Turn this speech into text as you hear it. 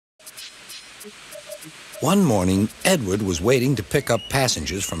One morning, Edward was waiting to pick up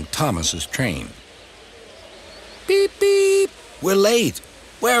passengers from Thomas's train. Beep, beep! We're late.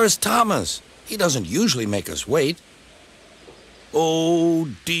 Where is Thomas? He doesn't usually make us wait. Oh,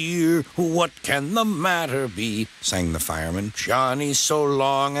 dear, what can the matter be? Sang the fireman. Johnny's so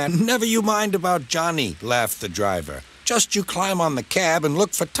long, and never you mind about Johnny, laughed the driver. Just you climb on the cab and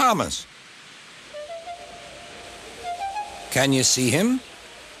look for Thomas. Can you see him?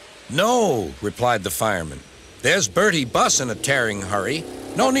 No, replied the fireman. There's Bertie Bus in a tearing hurry.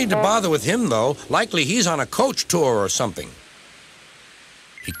 No need to bother with him, though. Likely he's on a coach tour or something.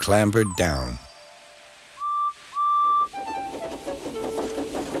 He clambered down.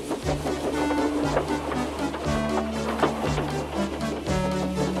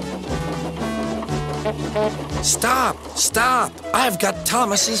 Stop! Stop! I've got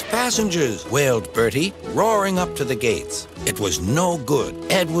Thomas's passengers, wailed Bertie, roaring up to the gates. It was no good.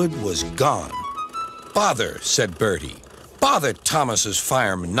 Edward was gone. Bother, said Bertie. Bother Thomas's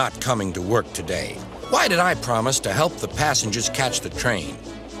fireman not coming to work today. Why did I promise to help the passengers catch the train?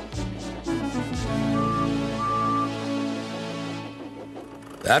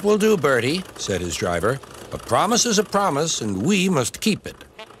 That will do, Bertie, said his driver. A promise is a promise, and we must keep it.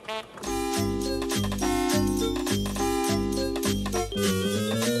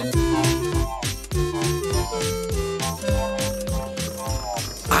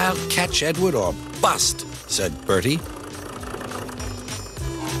 I'll catch Edward or bust, said Bertie.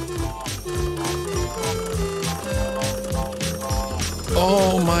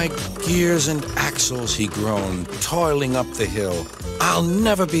 Oh, my gears and axles, he groaned, toiling up the hill. I'll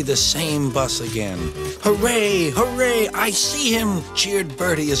never be the same bus again. Hooray, hooray, I see him, cheered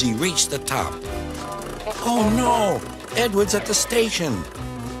Bertie as he reached the top. Oh, no, Edward's at the station.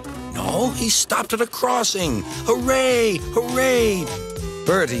 No, he stopped at a crossing. Hooray, hooray.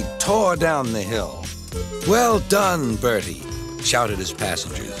 Bertie tore down the hill. Well done, Bertie, shouted his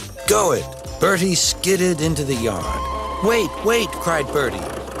passengers. Go it. Bertie skidded into the yard. Wait, wait, cried Bertie.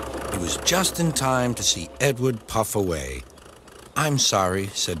 He was just in time to see Edward puff away. I'm sorry,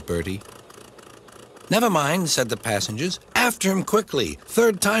 said Bertie. Never mind, said the passengers. After him quickly.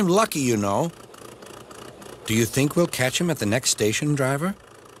 Third time lucky, you know. Do you think we'll catch him at the next station, driver?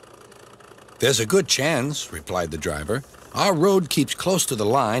 There's a good chance, replied the driver. Our road keeps close to the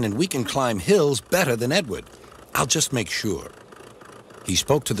line, and we can climb hills better than Edward. I'll just make sure. He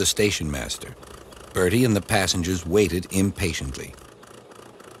spoke to the station master. Bertie and the passengers waited impatiently.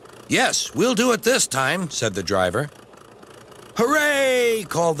 Yes, we'll do it this time, said the driver. Hooray!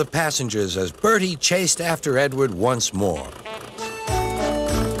 Called the passengers as Bertie chased after Edward once more.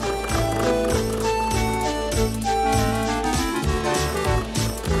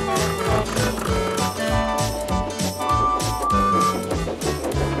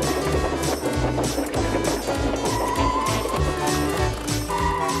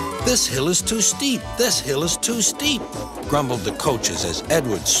 This hill is too steep, this hill is too steep, grumbled the coaches as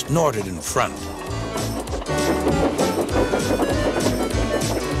Edward snorted in front.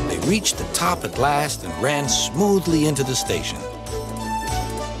 They reached the top at last and ran smoothly into the station.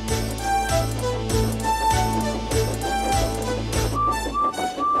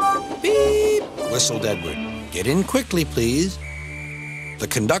 Beep, whistled Edward. Get in quickly, please. The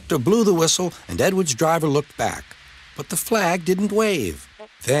conductor blew the whistle and Edward's driver looked back, but the flag didn't wave.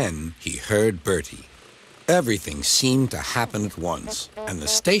 Then he heard Bertie. Everything seemed to happen at once, and the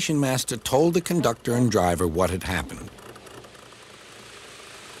station master told the conductor and driver what had happened.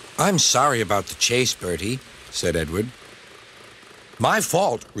 I'm sorry about the chase, Bertie, said Edward. My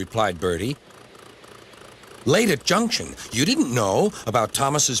fault, replied Bertie. Late at junction, you didn't know about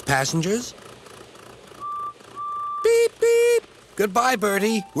Thomas's passengers? Beep, beep. Goodbye,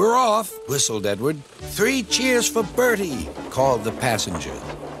 Bertie. We're off, whistled Edward. 3 cheers for Bertie, called the passengers.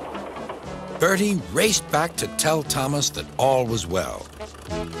 Bertie raced back to tell Thomas that all was well.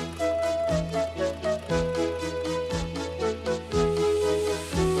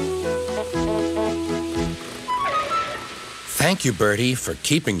 Thank you, Bertie, for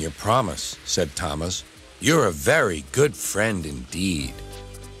keeping your promise, said Thomas. You're a very good friend indeed.